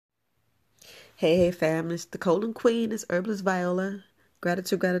Hey, fam, it's the Colon Queen. It's Herbalist Viola.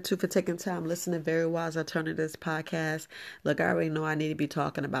 Gratitude for taking time listening to Very Wise Alternatives podcast. Look, I already know I need to be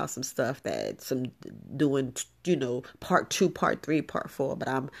talking about some stuff doing, part two, part three, part four. But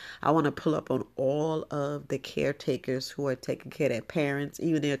I want to pull up on all of the caretakers who are taking care of their parents,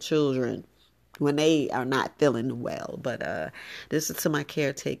 even their children, when they are not feeling well. But this is to my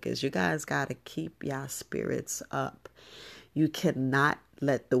caretakers. You guys got to keep y'all spirits up. You cannot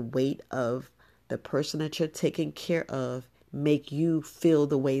let the weight of the person that you're taking care of make you feel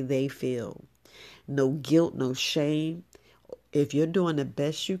the way they feel. No guilt, no shame. If you're doing the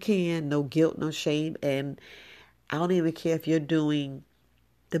best you can, no guilt, no shame. And I don't even care if you're doing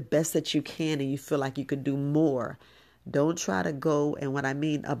the best that you can and you feel like you could do more. Don't try to go, and what I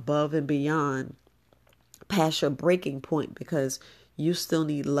mean above and beyond, past your breaking point, because you still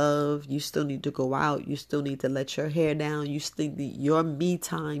need love. You still need to go out. You still need to let your hair down. You still need your me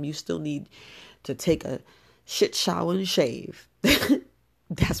time. You still need to take a shit shower and shave.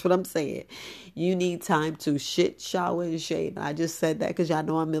 That's what I'm saying. You need time to shit, shower, and shave. And I just said that because y'all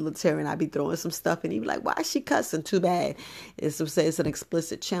know I'm military and I be throwing some stuff and you be like, why is she cussing? Too bad. It's an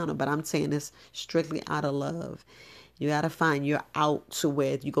explicit channel, but I'm saying this strictly out of love. You got to find you're out to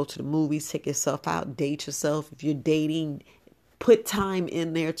where you go to the movies, take yourself out, date yourself. If you're dating, put time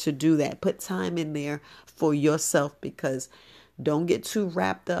in there to do that. Put time in there for yourself, because don't get too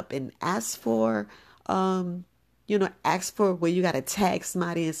wrapped up and ask for where you got to tag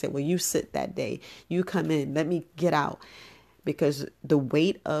somebody and say, well, you sit that day. You come in. Let me get out. Because the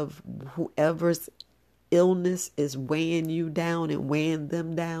weight of whoever's illness is weighing you down and weighing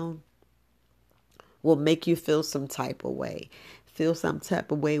them down will make you feel some type of way. Feel some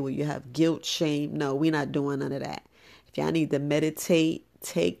type of way where you have guilt, shame. No, we're not doing none of that. If y'all need to meditate,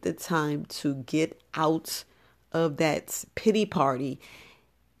 take the time to get out of that pity party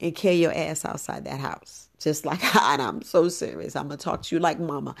and carry your ass outside that house. Just like, and I'm so serious. I'm going to talk to you like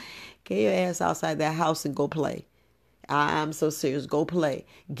mama. Carry your ass outside that house and go play. I'm so serious. Go play.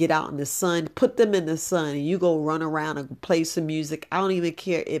 Get out in the sun. Put them in the sun and you go run around and play some music. I don't even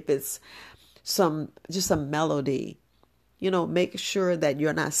care if it's just a melody. Make sure that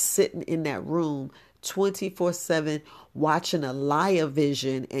you're not sitting in that room 24/7 watching a liar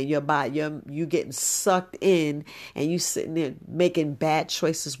vision and you getting sucked in and you sitting there making bad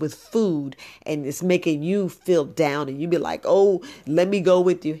choices with food and it's making you feel down and you be like, oh, let me go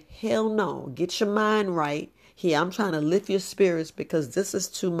with you. Hell no. Get your mind right. Here, I'm trying to lift your spirits because this is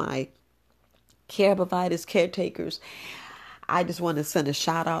to my care providers, caretakers. I just want to send a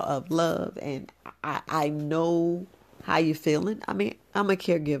shout out of love, and I know how you're feeling. I mean, I'm a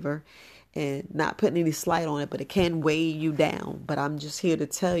caregiver and not putting any slight on it, but it can weigh you down. But I'm just here to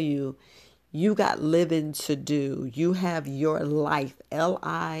tell you, you got living to do. You have your life,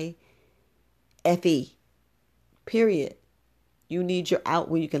 LIFE, period. You need your out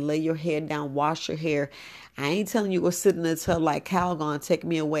where you can lay your hair down, wash your hair. I ain't telling you go sit in the tub like Calgon, take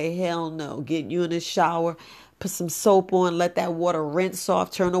me away. Hell no. Get you in the shower, put some soap on, let that water rinse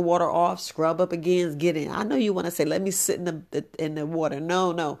off, turn the water off, scrub up again, get in. I know you want to say, let me sit in the water.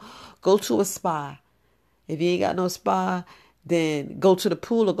 No. Go to a spa. If you ain't got no spa, then go to the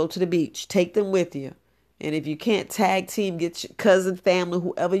pool or go to the beach. Take them with you. And if you can't tag team, get your cousin, family,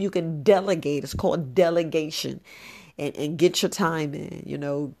 whoever you can delegate. It's called delegation. And get your time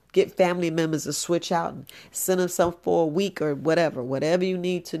in, get family members to switch out and send them some for a week or whatever you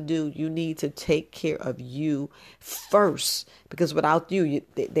need to do. You need to take care of you first, because without you,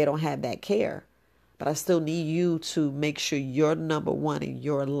 they don't have that care. But I still need you to make sure you're number one in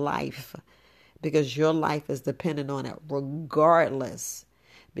your life, because your life is dependent on it regardless.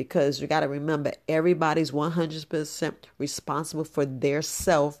 Because you got to remember, everybody's 100% responsible for their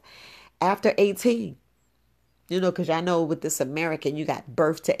self after 18. Because I know with this American, you got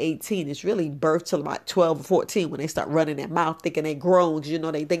birth to 18. It's really birth till about 12 or 14 when they start running their mouth thinking they grown.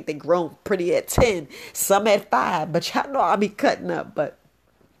 They think they grown pretty at 10. Some at 5. But y'all know I'll be cutting up. But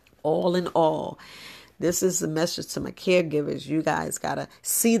all in all, this is a message to my caregivers. You guys got to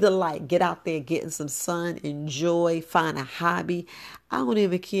see the light. Get out there, get in some sun, enjoy, find a hobby. I don't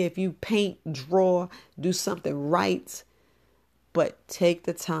even care if you paint, draw, do something right. But take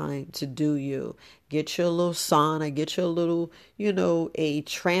the time to do you. Get your little sauna, get your little, a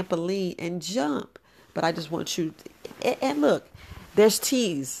trampoline and jump. But I just want you and look, there's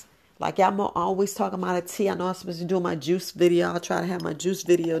teas. Like I'm always talking about a tea. I know I'm supposed to do my juice video. I'll try to have my juice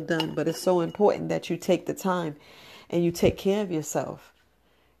video done. But it's so important that you take the time and you take care of yourself.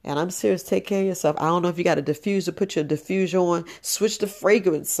 And I'm serious, take care of yourself. I don't know if you got a diffuser, put your diffuser on, switch the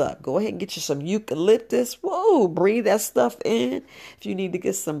fragrance up. Go ahead and get you some eucalyptus. Whoa, breathe that stuff in. If you need to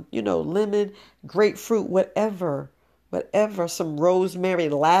get some, lemon, grapefruit, whatever, some rosemary,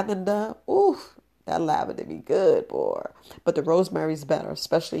 lavender. Ooh, that lavender be good, boy. But the rosemary's better,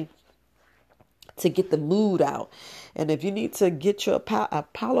 especially to get the mood out. And if you need to get your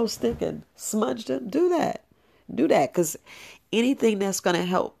Apollo stick and smudge them, do that. Do that, because anything that's going to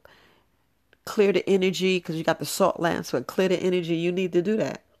help clear the energy, because you got the salt lamps, but clear the energy, you need to do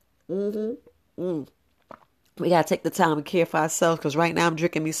that. We got to take the time to care for ourselves, because right now I'm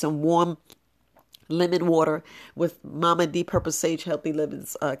drinking me some warm lemon water with Mama D Purple Sage Healthy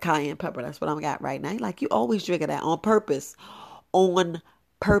Living's cayenne pepper. That's what I got right now. Like, you always drinking that on purpose. On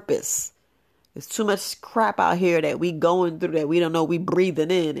purpose. There's too much crap out here that we going through that we don't know we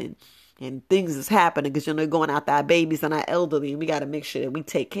breathing in, and things is happening because, going out to our babies and our elderly, and we got to make sure that we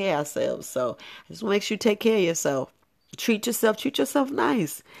take care of ourselves. So I just want to make sure you take care of yourself. Treat yourself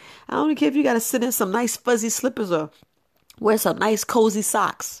nice. I don't care if you got to sit in some nice fuzzy slippers or wear some nice cozy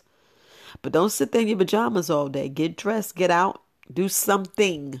socks. But don't sit there in your pajamas all day. Get dressed, get out, do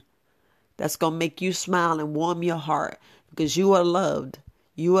something that's going to make you smile and warm your heart, because you are loved.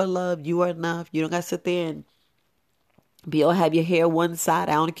 You are loved. You are enough. You don't got to sit there and have your hair one side.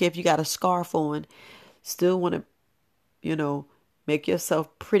 I don't care if you got a scarf on. Still want to, make yourself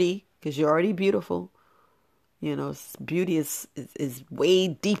pretty, because you're already beautiful. Beauty is way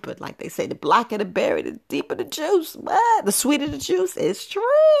deeper. Like they say, the blacker the berry, the deeper the juice. The sweeter the juice. It's true.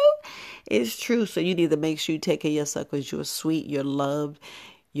 It's true. So you need to make sure you take care of yourself, because you're sweet, you're loved,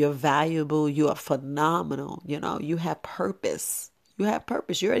 you're valuable, you are phenomenal. You have purpose. You have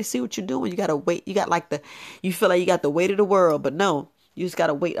purpose. You already see what you're doing. You got to wait. You feel like you got the weight of the world, but no, you just got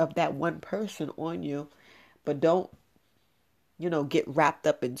to wait of that one person on you. But don't, get wrapped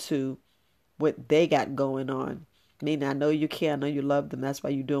up into what they got going on. I know you care. I know you love them. That's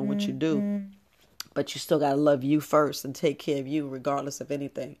why you're doing what you do. But you still got to love you first and take care of you, regardless of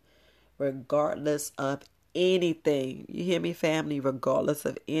anything. Regardless of anything. You hear me, family? Regardless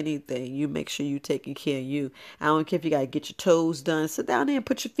of anything, you make sure you taking care of you. I don't care if you got to get your toes done. Sit down there and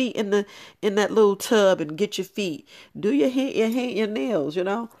put your feet in that little tub and get your feet. Do your nails,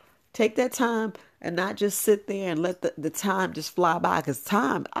 Take that time and not just sit there and let the time just fly by. Because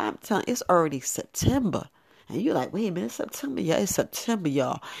time, I'm telling you, it's already September. And you're like, wait a minute, it's September. Yeah, it's September,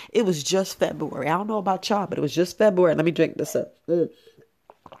 y'all. It was just February. I don't know about y'all, but it was just February. Let me drink this up.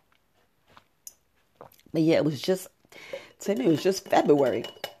 But yeah, it was just February.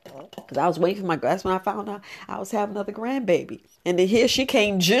 Because I was waiting for that's when I found out I was having another grandbaby. And then here she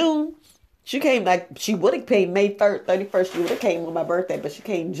came June. She came she would have came May 3rd, 31st. She would have came on my birthday, but she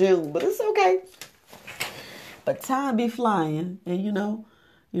came June. But it's okay. But time be flying. And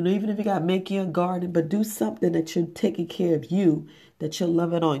even if you got to make your garden, but do something that you're taking care of you, that you're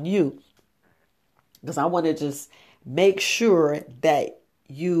loving on you. Because I want to just make sure that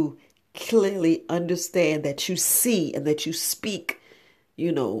you clearly understand, that you see, and that you speak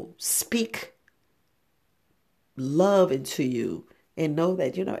love into you, and know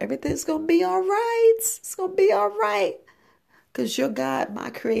that, everything's going to be all right. It's going to be all right. Because your God, my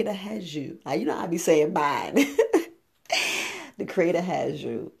creator, has you. Now, I be saying mine. The creator has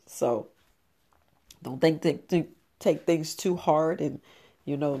you. So don't take things too hard, and,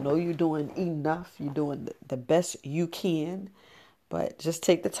 know you're doing enough. You're doing the best you can. But just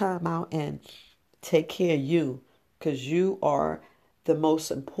take the time out and take care of you, because you are the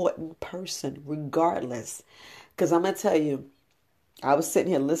most important person, regardless. Because I'm going to tell you, I was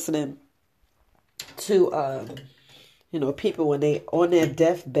sitting here listening to, people when they on their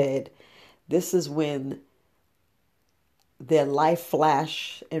deathbed. This is when their life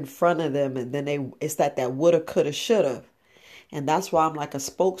flash in front of them, and then it's that woulda, coulda, shoulda. And that's why I'm like a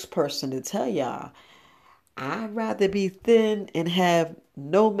spokesperson to tell y'all, I'd rather be thin and have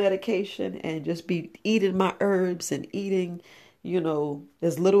no medication and just be eating my herbs and eating,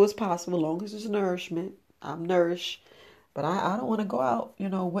 as little as possible, as long as it's nourishment. I'm nourished. But I don't want to go out,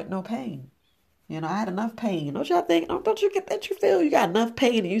 with no pain. I had enough pain. Don't y'all think? Don't you get that you feel you got enough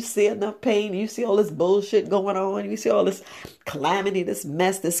pain, and you see enough pain, and you see all this bullshit going on, you see all this calamity, this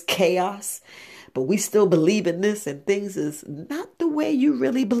mess, this chaos, but we still believe in this, and things is not the way you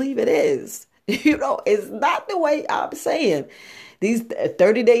really believe it is. It's not the way I'm saying. These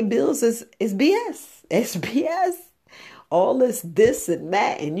 30-day bills is BS. It's BS. All this and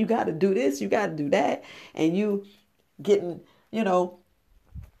that, and you got to do this, you got to do that, and you getting,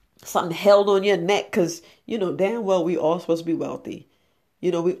 something held on your neck because, damn well we all supposed to be wealthy.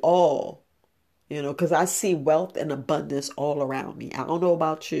 We all, because I see wealth and abundance all around me. I don't know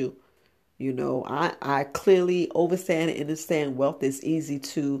about you. I clearly understand and understand wealth is easy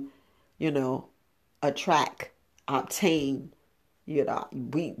to, you know, attract, obtain.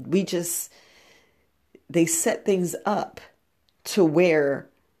 We just, they set things up to where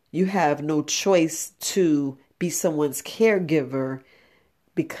you have no choice to be someone's caregiver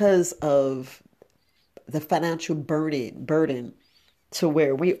because of the financial burden to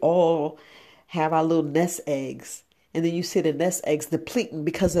where we all have our little nest eggs. And then you see the nest eggs depleting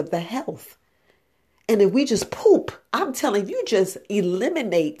because of the health. And if we just poop, I'm telling you, just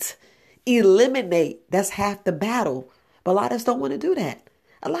eliminate. That's half the battle. But a lot of us don't want to do that.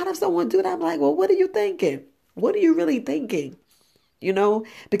 A lot of us don't want to do that. I'm like, well, what are you thinking? What are you really thinking?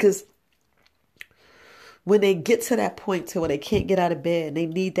 Because when they get to that point to where they can't get out of bed and they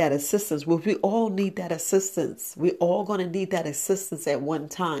need that assistance, well, we all need that assistance. We all going to need that assistance at one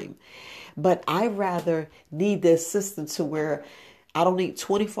time. But I rather need the assistance to where I don't need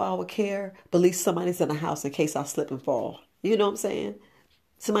 24-hour care, but at least somebody's in the house in case I slip and fall. You know what I'm saying?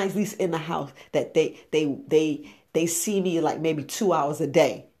 Somebody's at least in the house that they see me like maybe 2 hours a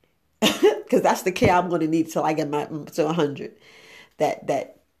day. Because that's the care I'm going to need till I get to 100.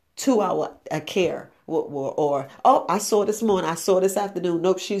 That 2 hour care. Or, oh, I saw this morning, I saw this afternoon.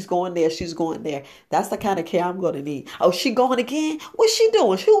 Nope, she's going there, she's going there. That's the kind of care I'm going to need. Oh, she going again? What's she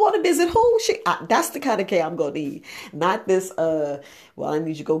doing? Who want to visit who? That's the kind of care I'm going to need. Not this, well, I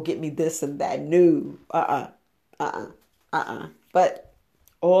need you to go get me this and that. No, But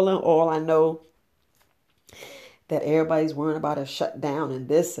all in all, I know that everybody's worrying about a shutdown and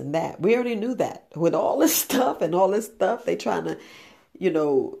this and that. We already knew that. With all this stuff, they trying to,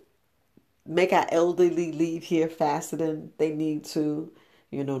 make our elderly leave here faster than they need to.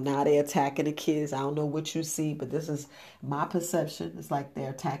 Now they're attacking the kids. I don't know what you see, but this is my perception. It's like they're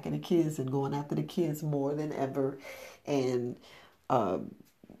attacking the kids and going after the kids more than ever. And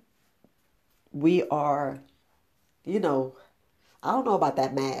we are, I don't know about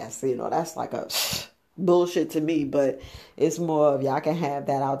that mask. That's like a bullshit to me, but it's more of y'all can have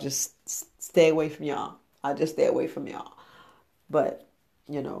that. I'll just stay away from y'all. I'll just stay away from y'all. But,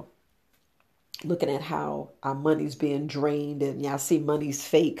 looking at how our money's being drained and y'all see money's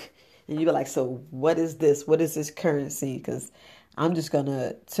fake. And you be like, so what is this? What is this currency? Because I'm just going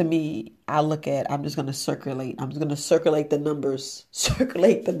to, I'm just going to circulate. I'm just going to circulate the numbers,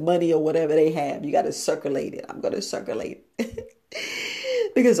 circulate the money or whatever they have. You got to circulate it. I'm going to circulate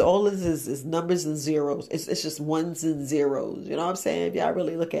because all this is numbers and zeros. It's just ones and zeros. You know what I'm saying? If y'all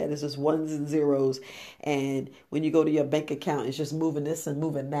really look at it, it's just ones and zeros. And when you go to your bank account, it's just moving this and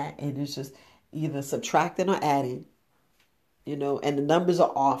moving that. And it's just either subtracting or adding, and the numbers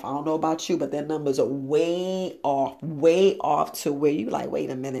are off. I don't know about you, but their numbers are way off to where you like, wait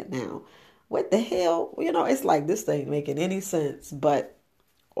a minute now. What the hell? It's like this thing making any sense. But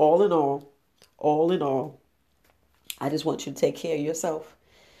all in all, I just want you to take care of yourself.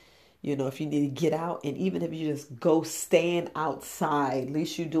 If you need to get out, and even if you just go stand outside, at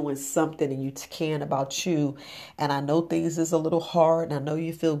least you're doing something and you caring about you. And I know things is a little hard, and I know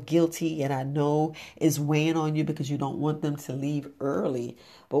you feel guilty, and I know it's weighing on you because you don't want them to leave early.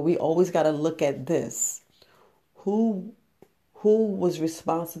 But we always got to look at this. Who was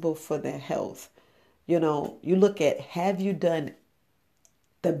responsible for their health? You look at, have you done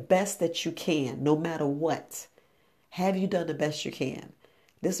the best that you can, no matter what? Have you done the best you can?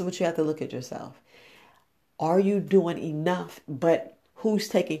 This is what you have to look at yourself. Are you doing enough? But who's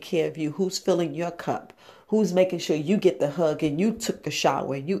taking care of you? Who's filling your cup? Who's making sure you get the hug and you took the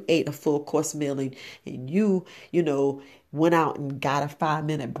shower and you ate a full course meal and you went out and got a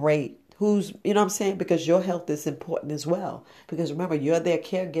 5-minute break? Who's, what I'm saying? Because your health is important as well. Because remember, you're their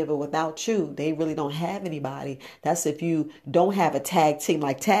caregiver. Without you, they really don't have anybody. That's if you don't have a tag team,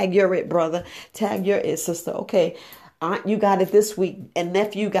 like tag you're it, brother. Tag you're it, sister. Okay. Aunt, you got it this week, and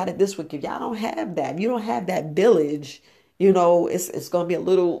nephew got it this week. If y'all don't have that, if you don't have that village, it's going to be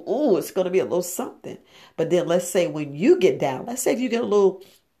it's going to be a little something. But then let's say when you get down, let's say if you get a little,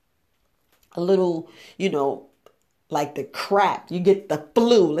 like the crap, you get the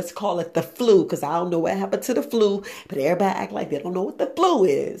flu. Let's call it the flu, because I don't know what happened to the flu, but everybody act like they don't know what the flu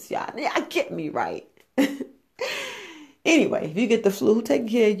is. Y'all get me right. Anyway, if you get the flu, who taking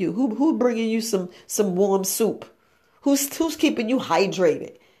care of you? Who bringing you some warm soup? Who's keeping you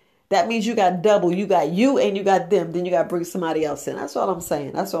hydrated? That means you got double. You got you and you got them. Then you got to bring somebody else in. That's what I'm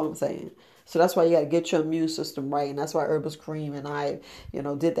saying. So that's why you got to get your immune system right. And that's why Herbal's Cream and I,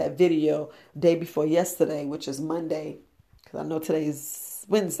 did that video day before yesterday, which is Monday. Because I know today's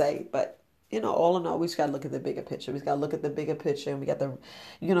Wednesday. But, all in all, we just got to look at the bigger picture. We just got to look at the bigger picture. And we got to,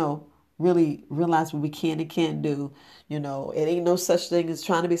 really realize what we can and can't do. It ain't no such thing as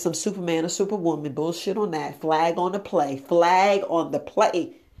trying to be some Superman or Superwoman. Bullshit on that. Flag on the play. Flag on the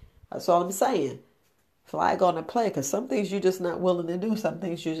play. That's all I'm saying. Flag on the play, because some things you're just not willing to do. Some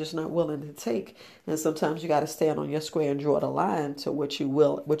things you're just not willing to take. And sometimes you got to stand on your square and draw the line to what you're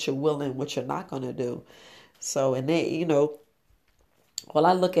willing, what you're not going to do. So, and all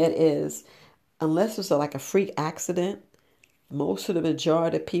I look at is, unless it's like a freak accident, most of the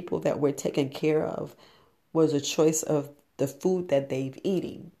majority of people that we're taking care of was a choice of the food that they've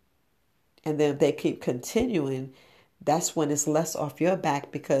eating. And then if they keep continuing, that's when it's less off your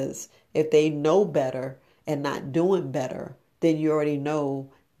back, because if they know better and not doing better, then you already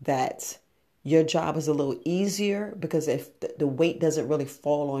know that your job is a little easier, because if the weight doesn't really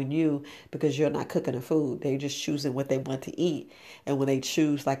fall on you because you're not cooking the food, they're just choosing what they want to eat. And when they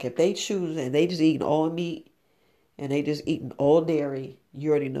choose, like if they choose and they just eating all meat and they just eating all dairy, you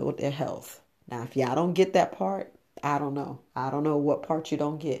already know their health. Now, if y'all don't get that part, I don't know. I don't know what part you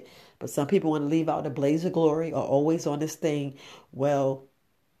don't get. But some people want to leave out the blaze of glory, or always on this thing, well,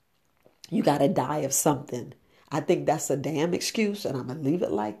 you got to die of something. I think that's a damn excuse, and I'm going to leave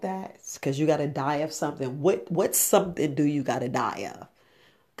it like that, because you got to die of something. What something do you got to die of?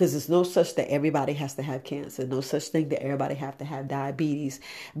 Because there's no such that everybody has to have cancer. No such thing that everybody have to have diabetes.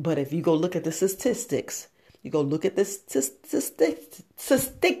 But if you go look at the statistics, you go look at the statistics.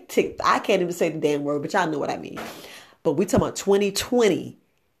 I can't even say the damn word, but y'all know what I mean. But we talking about 2020.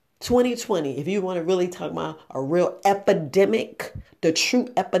 2020, if you want to really talk about a real epidemic, the true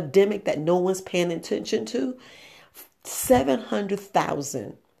epidemic that no one's paying attention to,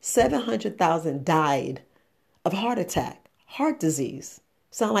 700,000 died of heart attack, heart disease.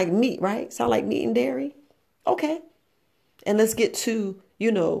 Sound like meat, right? Sound like meat and dairy? Okay. And let's get to,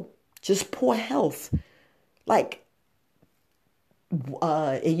 just poor health. Like,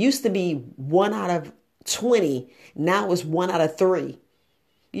 it used to be 1 out of 20. Now it's 1 out of 3.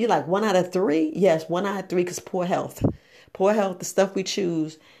 You're like 1 out of 3? Yes, 1 out of 3, because poor health. Poor health, the stuff we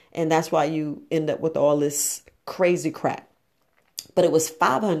choose. And that's why you end up with all this crazy crap. But it was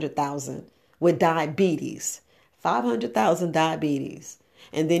 500,000 with diabetes. 500,000 diabetes.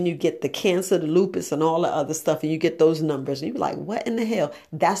 And then you get the cancer, the lupus, and all the other stuff, and you get those numbers. And you're like, what in the hell?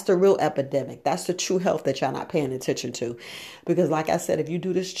 That's the real epidemic. That's the true health that y'all not paying attention to. Because like I said, if you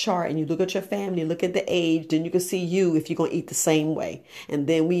do this chart and you look at your family, look at the age, then you can see you if you're going to eat the same way. And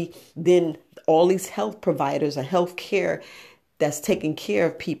then all these health providers or health care that's taking care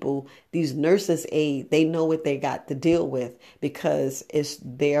of people, these nurses aid, they know what they got to deal with, because it's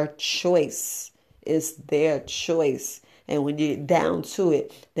their choice. It's their choice. And when you get down to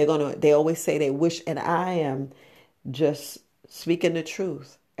it, they always say they wish, and I am just speaking the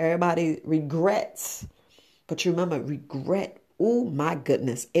truth. Everybody regrets. But you remember, regret, oh my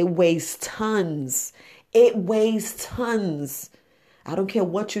goodness, it weighs tons. It weighs tons. I don't care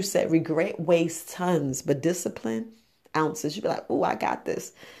what you said, regret weighs tons. But discipline, ounces. You'd be like, oh, I got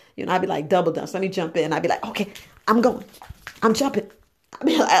this. I'd be like, double dutch. Let me jump in. I'd be like, okay, I'm going. I'm jumping. I'd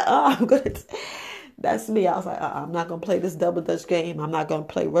be like, I'm good. That's me. I was like, I'm not going to play this double dutch game. I'm not going to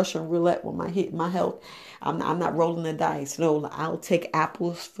play Russian roulette with my health. I'm not rolling the dice. No, I'll take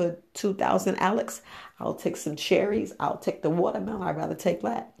apples for 2,000, Alex. I'll take some cherries. I'll take the watermelon. I'd rather take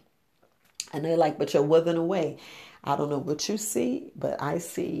that. And they're like, but you're withering away. I don't know what you see, but I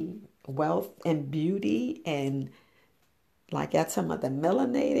see wealth and beauty. And like I talking about the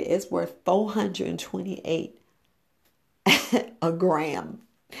melanated, it's worth $428 a gram.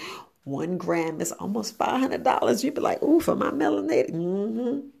 1 gram is almost $500. You'd be like, ooh, for my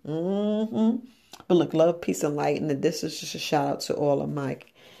melanated. But look, love, peace, and light. And this is just a shout out to all of my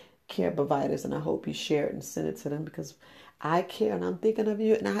care providers. And I hope you share it and send it to them, because I care and I'm thinking of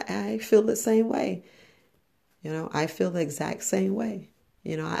you. And I feel the same way. I feel the exact same way.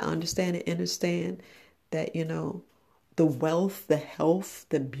 I understand and understand that, the wealth, the health,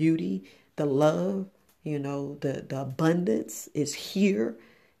 the beauty, the love, the abundance is here.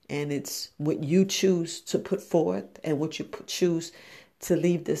 And it's what you choose to put forth and what you choose to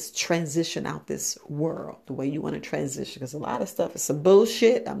leave this transition out this world, the way you want to transition. Because a lot of stuff is some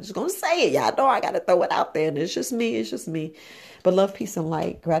bullshit. I'm just going to say it. Y'all know I got to throw it out there. And it's just me. It's just me. But love, peace, and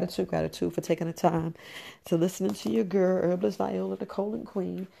light. Gratitude for taking the time to listening to your girl, Herbalist Viola, the Colon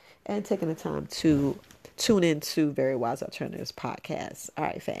Queen, and taking the time to tune into Very Wise Alternatives podcast. All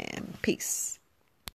right, fam. Peace.